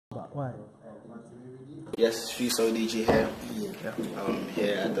Why? Yes, Fuse ODG here. Yeah.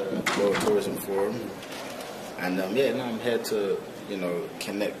 Here at the World Tourism Forum, and now I'm here to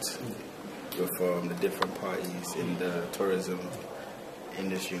connect with the different parties in the tourism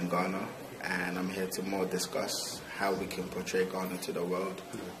industry in Ghana, and I'm here to more discuss how we can portray Ghana to the world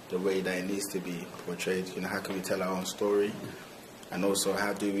the way that it needs to be portrayed. How can we tell our own story, and also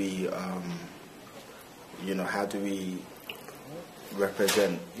how do we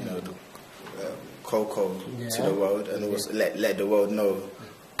represent cocoa to the world, and also let the world know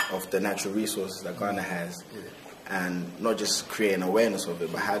of the natural resources that Ghana has, and not just create an awareness of it,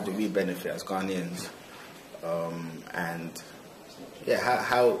 but how do we benefit as Ghanaians, and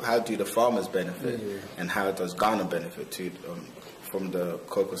how do the farmers benefit, and how does Ghana benefit too from the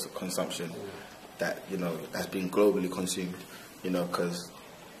cocoa consumption that that's being globally consumed, because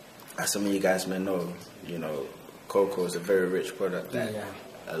as some of you guys may know, cocoa is a very rich product that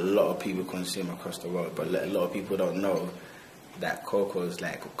a lot of people consume across the world, but a lot of people don't know that cocoa is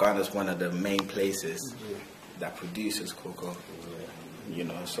Ghana's one of the main places that produces cocoa.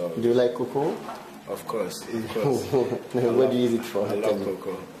 So. Do you like cocoa? Of course. What do you use it for? I love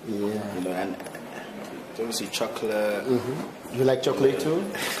cocoa. Yeah. And obviously chocolate. You like chocolate too?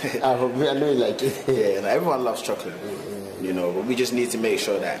 I know you like it. Yeah, and everyone loves chocolate. But we just need to make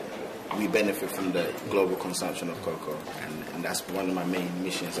sure that we benefit from the global consumption of cocoa, and that's one of my main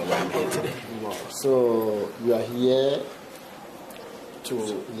missions of why I'm here today. So you are here to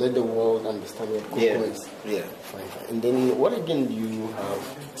let the world understand what cocoa is. Yeah. Fine. And then what again do you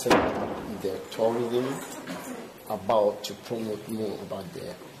have the tourism about to promote more about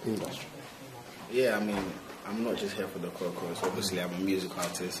the industry? Yeah, I mean, I'm not just here for the cocoa. So obviously, I'm a music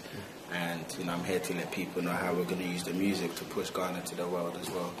artist, and I'm here to let people know how we're going to use the music to push Ghana to the world as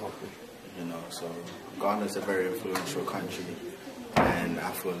well. So Ghana is a very influential country, and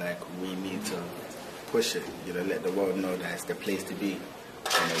I feel like we need to push it. Let the world know that it's the place to be.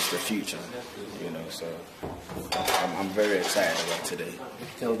 It's the future. So I'm very excited about today.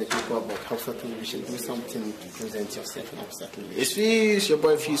 Tell the people about how certainly we should do something to present yourself now. Certainly. It's Fuse, your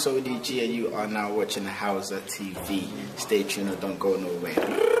boy Fuse ODG, and you are now watching Hausa TV. Stay tuned, don't go nowhere.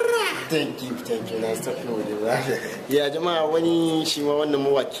 Thank you. Nice talking with you, right? Yeah, Jama, when she won the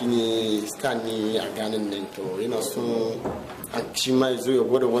Mowakini, Stanley, a Ghanaian mentor, so she might do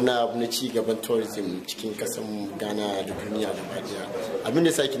what one of the Chiga tourism, Chicken Kasam, Ghana, the Dunia, the Badia. I've been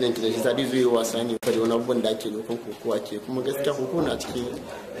deciding into this. I did was signing for the one of one that you can cook, Kumagaska Hukuna,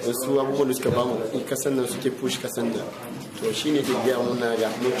 so I want to Kabam, Kasana, Suke Push Kasanda. So she needed to get on no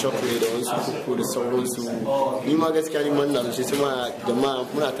chocolate or so the sorrows. Nimagaskari Mana, she said, the man,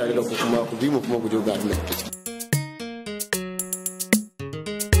 Munata, Kuma, Kudimu, Government.